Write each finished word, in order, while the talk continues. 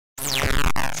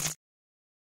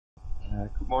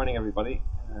Good morning, everybody.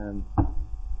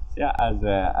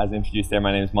 As introduced there,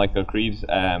 my name is Michael Creed.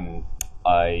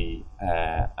 I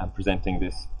am presenting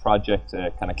this project,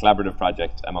 a kind of collaborative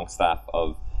project among staff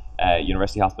of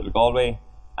University Hospital Galway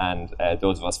and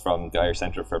those of us from the Irish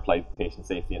Centre for Applied Patient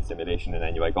Safety and Simulation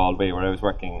in NUI Galway, where I was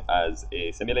working as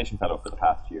a simulation fellow for the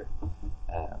past year.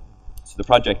 So the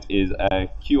project is a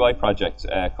QI project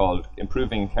called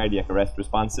Improving Cardiac Arrest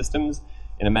Response Systems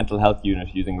in a Mental Health Unit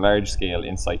using large-scale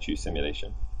in situ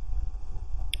simulation.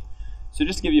 So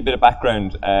just to give you a bit of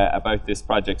background about this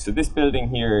project. So this building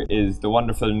here is the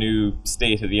wonderful new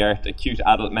state-of-the-art acute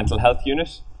adult mental health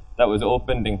unit that was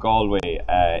opened in Galway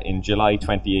in July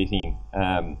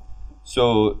 2018.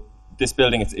 So this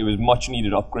building, it was much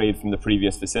needed upgrade from the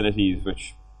previous facilities,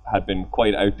 which had been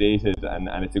quite outdated, and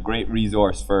it's a great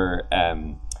resource for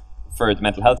the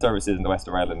mental health services in the west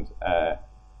of Ireland.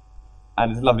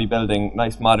 And it's a lovely building,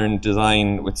 nice modern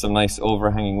design with some nice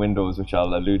overhanging windows, which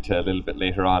I'll allude to a little bit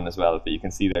later on as well. But you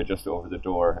can see there just over the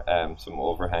door some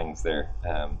overhangs there.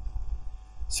 As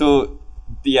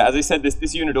I said,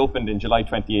 this unit opened in July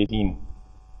 2018,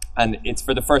 and it's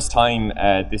for the first time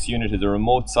this unit is a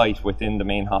remote site within the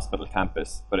main hospital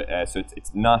campus. But so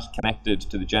it's not connected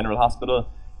to the general hospital.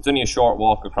 It's only a short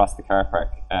walk across the car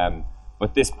park.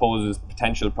 But this poses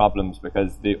potential problems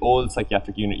because the old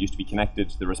psychiatric unit used to be connected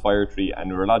to the respiratory and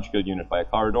neurological unit by a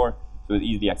corridor, so it was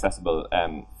easily accessible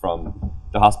from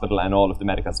the hospital, and all of the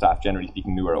medical staff, generally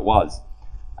speaking, knew where it was.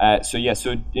 As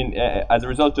a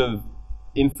result of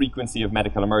infrequency of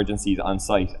medical emergencies on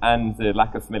site and the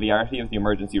lack of familiarity of the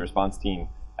emergency response team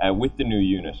with the new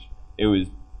unit, it was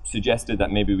suggested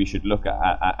that maybe we should look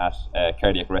at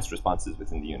cardiac arrest responses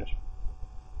within the unit.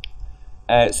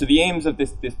 So the aims of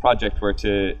this project were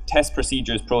to test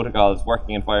procedures, protocols,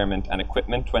 working environment and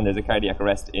equipment when there's a cardiac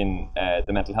arrest in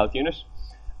the mental health unit,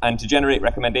 and to generate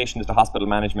recommendations to hospital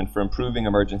management for improving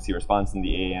emergency response in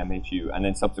the AAMHU, and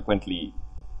then subsequently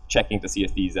checking to see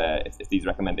if these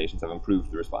recommendations have improved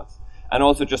the response. And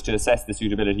also just to assess the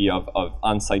suitability of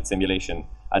on-site simulation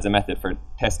as a method for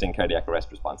testing cardiac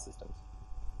arrest response systems.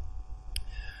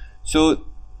 So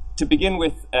to begin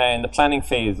with, in the planning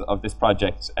phase of this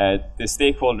project, the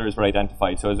stakeholders were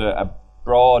identified. So it was a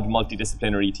broad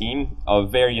multidisciplinary team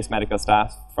of various medical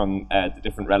staff from the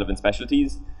different relevant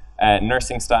specialties,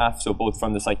 nursing staff, so both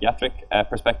from the psychiatric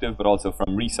perspective, but also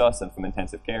from resus and from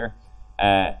intensive care.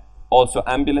 Also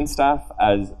ambulance staff,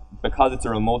 because it's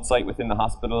a remote site within the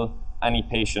hospital, any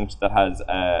patient that has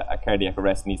a cardiac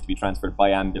arrest needs to be transferred by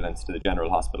ambulance to the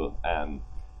general hospital.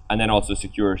 And then also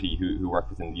security who work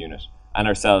within the unit, and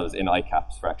ourselves in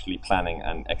ICAPS for actually planning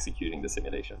and executing the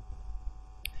simulation.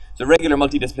 So regular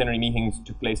multidisciplinary meetings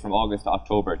took place from August to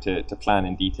October to plan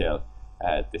in detail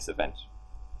this event.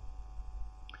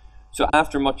 So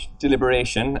after much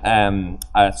deliberation,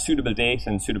 a suitable date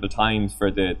and suitable times for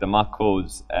the mock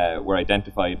codes were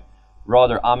identified.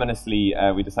 Rather ominously,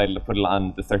 we decided to put it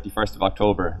on the 31st of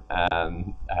October,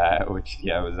 which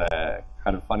was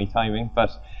kind of funny timing,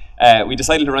 but we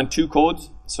decided to run two codes.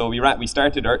 So we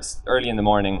started early in the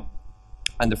morning,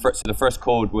 and the first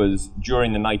code was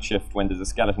during the night shift when there's a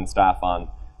skeleton staff on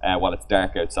while it's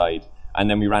dark outside. And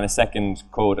then we ran a second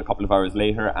code a couple of hours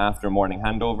later after morning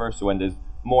handover, so when there's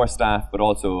more staff but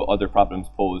also other problems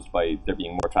posed by there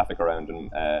being more traffic around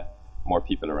and more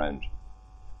people around.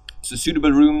 So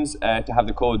suitable rooms to have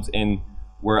the codes in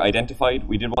were identified.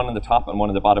 We did one on the top and one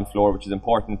on the bottom floor, which is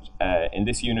important in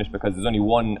this unit because there's only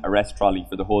one arrest trolley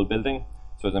for the whole building,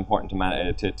 so it's important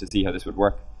to see how this would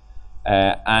work.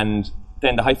 And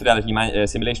then the high fidelity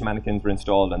simulation mannequins were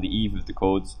installed on the eve of the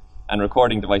codes, and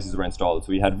recording devices were installed.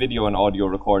 So we had video and audio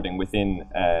recording within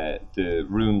the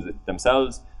rooms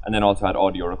themselves, and then also had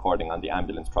audio recording on the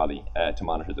ambulance trolley to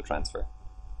monitor the transfer.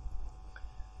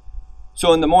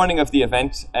 So in the morning of the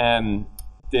event,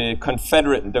 there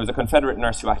was a Confederate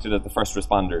nurse who acted as the first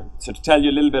responder. So to tell you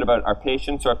a little bit about our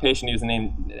patient, so our patient, his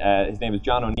name is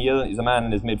John O'Neill. He's a man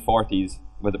in his mid-40s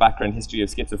with a background history of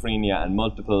schizophrenia and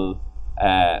multiple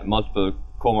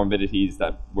comorbidities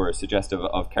that were suggestive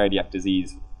of cardiac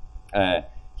disease.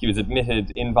 He was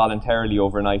admitted involuntarily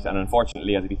overnight, and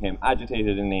unfortunately, as he became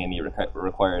agitated in A&E,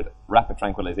 required rapid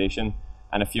tranquilization,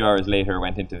 and a few hours later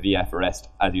went into VF arrest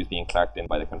as he was being clerked in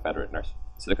by the Confederate nurse.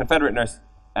 So the Confederate nurse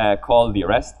called the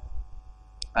arrest,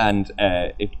 and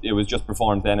it was just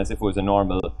performed then as if it was a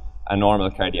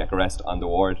normal cardiac arrest on the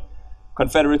ward.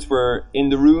 Confederates were in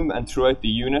the room and throughout the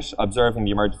unit observing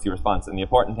the emergency response, and the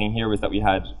important thing here was that we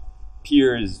had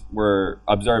peers were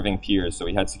observing peers, so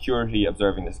we had security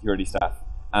observing the security staff,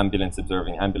 ambulance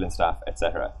observing ambulance staff,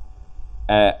 etc.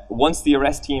 Once the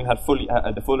arrest team had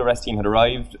the full arrest team had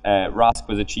arrived, ROSC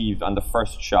was achieved on the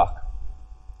first shock.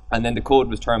 And then the code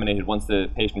was terminated once the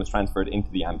patient was transferred into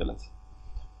the ambulance.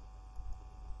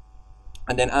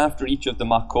 And then after each of the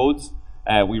mock codes,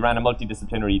 we ran a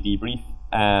multidisciplinary debrief,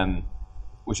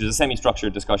 which was a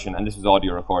semi-structured discussion, and this was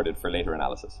audio recorded for later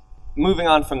analysis. Moving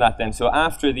on from that then, so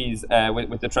after these,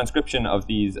 with the transcription of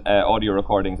these audio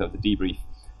recordings of the debrief,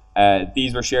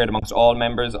 these were shared amongst all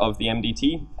members of the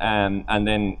MDT, and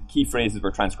then key phrases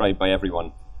were transcribed by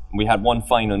everyone. We had one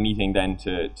final meeting then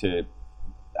to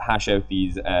hash out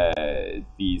these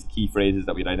key phrases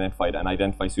that we'd identified and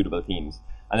identify suitable themes.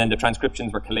 And then the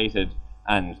transcriptions were collated,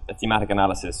 and a thematic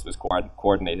analysis was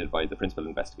coordinated by the principal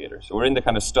investigator. So we're in the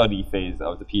kind of study phase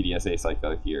of the PDSA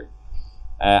cycle here.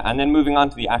 And then moving on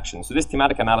to the action. So this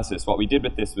thematic analysis, what we did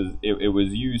with this was it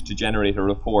was used to generate a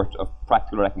report of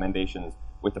practical recommendations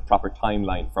with the proper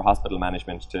timeline for hospital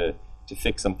management to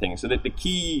fix some things. So that the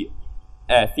key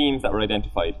themes that were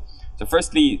identified. So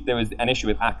firstly, there was an issue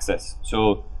with access.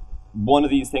 So one of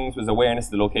these things was awareness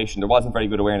of the location. There wasn't very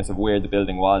good awareness of where the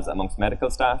building was amongst medical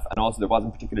staff, and also there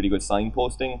wasn't particularly good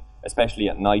signposting, especially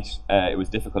at night. It was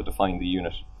difficult to find the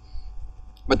unit.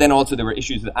 But then also there were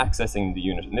issues with accessing the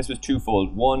unit, and this was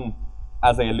twofold. One,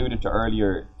 as I alluded to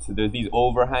earlier, so there's these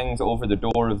overhangs over the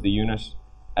door of the unit,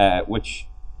 which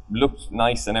looked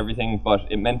nice and everything, but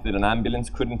it meant that an ambulance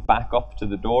couldn't back up to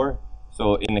the door.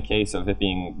 So in the case of it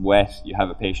being wet, you have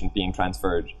a patient being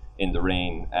transferred in the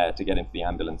rain to get into the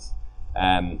ambulance.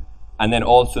 And then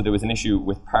also there was an issue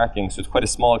with parking. So it's quite a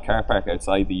small car park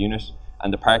outside the unit,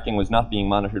 and the parking was not being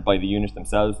monitored by the unit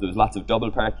themselves. There was lots of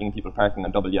double parking, people parking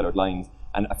on double yellowed lines,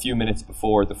 and a few minutes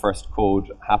before the first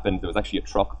code happened, there was actually a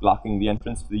truck blocking the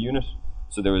entrance to the unit.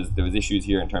 So there was issues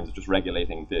here in terms of just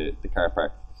regulating the car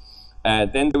park.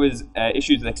 Then there was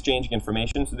issues with exchanging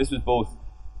information. So this was both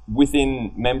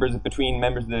between members of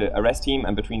the arrest team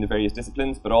and between the various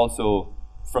disciplines, but also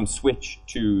from switch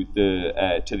to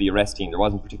the arrest team. There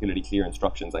wasn't particularly clear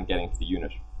instructions on getting to the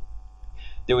unit.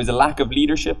 There was a lack of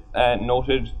leadership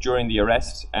noted during the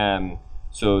arrest,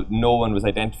 so no one was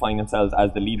identifying themselves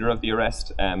as the leader of the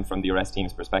arrest from the arrest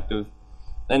team's perspective.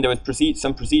 Then there was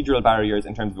some procedural barriers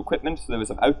in terms of equipment. So there was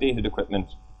some outdated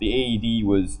equipment. The AED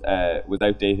was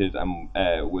outdated and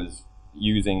was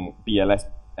using BLS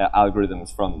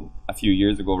algorithms from a few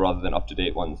years ago rather than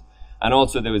up-to-date ones. And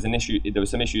also there was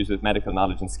some issues with medical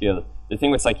knowledge and skill. The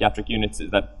thing with psychiatric units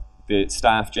is that the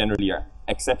staff generally are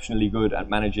exceptionally good at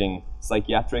managing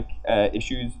psychiatric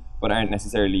issues, but aren't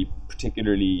necessarily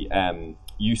particularly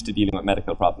used to dealing with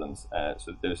medical problems.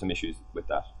 So there were some issues with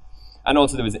that. And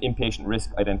also there was inpatient risk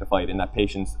identified in that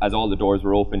patients, as all the doors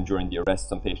were open during the arrest,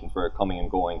 some patients were coming and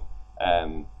going,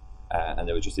 and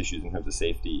there was just issues in terms of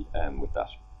safety with that.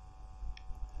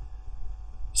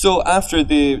 So after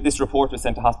this report was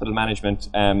sent to hospital management,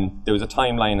 there was a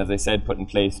timeline, as I said, put in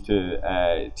place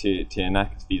to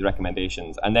enact these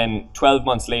recommendations. And then 12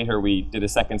 months later, we did a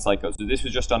second cycle. So this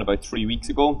was just done about 3 weeks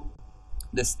ago.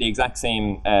 The exact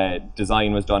same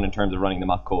design was done in terms of running the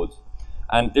mock codes.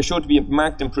 And there showed to be a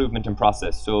marked improvement in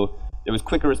process. So there was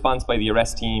quicker response by the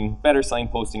arrest team, better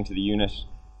signposting to the unit.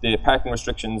 The parking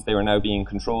restrictions, they were now being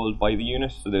controlled by the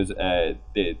unit. So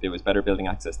there was better building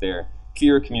access there.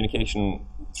 Clear communication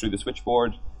through the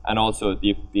switchboard, and also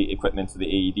the equipment, so the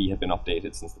AED had been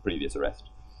updated since the previous arrest.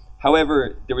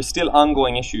 However, there were still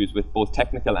ongoing issues with both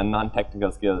technical and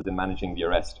non-technical skills in managing the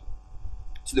arrest.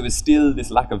 So there was still this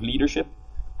lack of leadership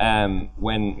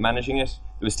when managing it.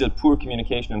 There was still poor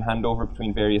communication and handover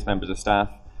between various members of staff,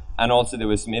 and also there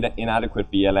was some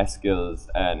inadequate BLS skills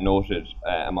noted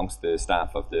amongst the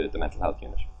staff of the mental health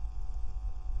unit.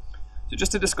 So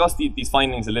just to discuss these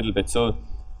findings a little bit, so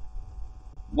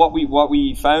what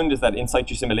we found is that in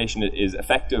situ simulation is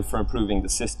effective for improving the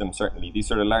system, certainly. These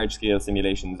sort of large-scale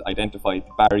simulations identified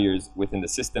barriers within the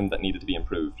system that needed to be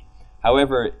improved.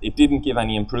 However, it didn't give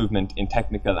any improvement in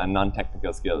technical and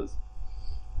non-technical skills.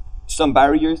 Some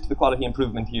barriers to the quality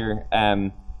improvement here.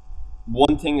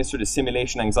 One thing is sort of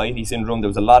simulation anxiety syndrome. There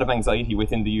was a lot of anxiety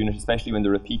within the unit, especially when the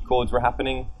repeat codes were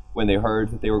happening, when they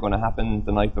heard that they were going to happen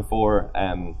the night before,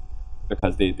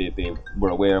 because they were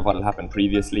aware of what had happened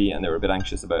previously and they were a bit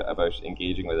anxious about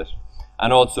engaging with it.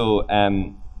 And also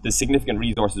the significant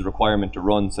resources requirement to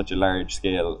run such a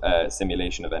large-scale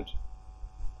simulation event.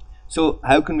 So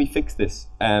how can we fix this?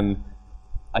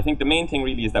 I think the main thing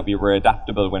really is that we were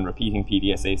adaptable when repeating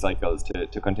PDSA cycles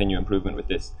to continue improvement with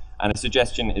this. And a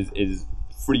suggestion is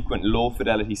frequent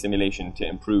low-fidelity simulation to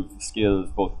improve skills,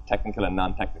 both technical and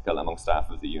non-technical, among staff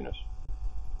of the unit.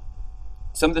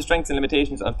 Some of the strengths and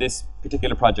limitations of this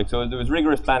particular project. So there was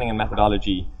rigorous planning and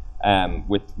methodology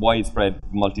with widespread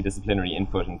multidisciplinary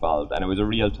input involved, and it was a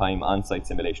real-time on-site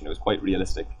simulation. It was quite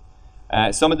realistic.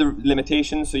 Some of the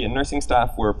limitations, so yeah, nursing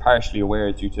staff were partially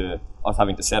aware due to us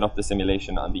having to set up the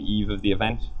simulation on the eve of the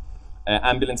event.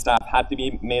 Ambulance staff had to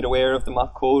be made aware of the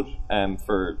mock code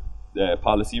for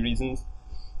policy reasons.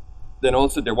 Then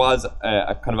also there was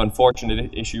a kind of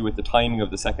unfortunate issue with the timing of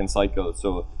the second cycle.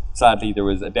 So sadly there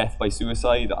was a death by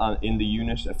suicide in the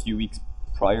unit a few weeks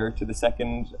prior to the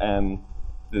second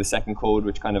code,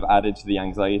 which kind of added to the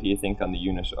anxiety, I think, on the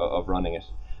unit of running it.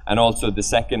 And also the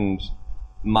second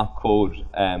mock code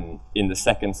in the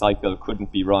second cycle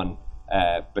couldn't be run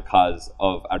because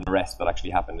of an arrest that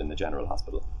actually happened in the general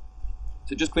hospital.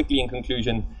 So just quickly in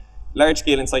conclusion,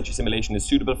 large-scale in situ simulation is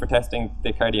suitable for testing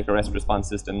the cardiac arrest response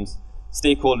systems.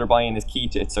 Stakeholder buy-in is key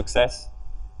to its success.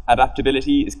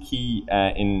 Adaptability is key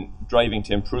in driving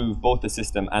to improve both the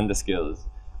system and the skills.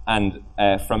 And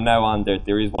from now on,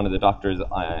 there is one of the doctors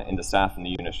in the staff in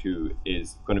the unit who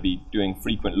is going to be doing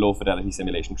frequent low-fidelity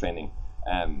simulation training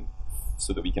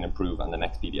so that we can improve on the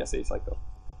next PDSA cycle.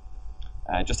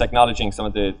 Just acknowledging some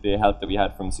of the help that we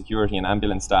had from security and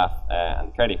ambulance staff and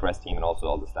the cardiac arrest team, and also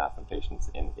all the staff and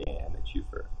patients in the NHU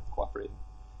for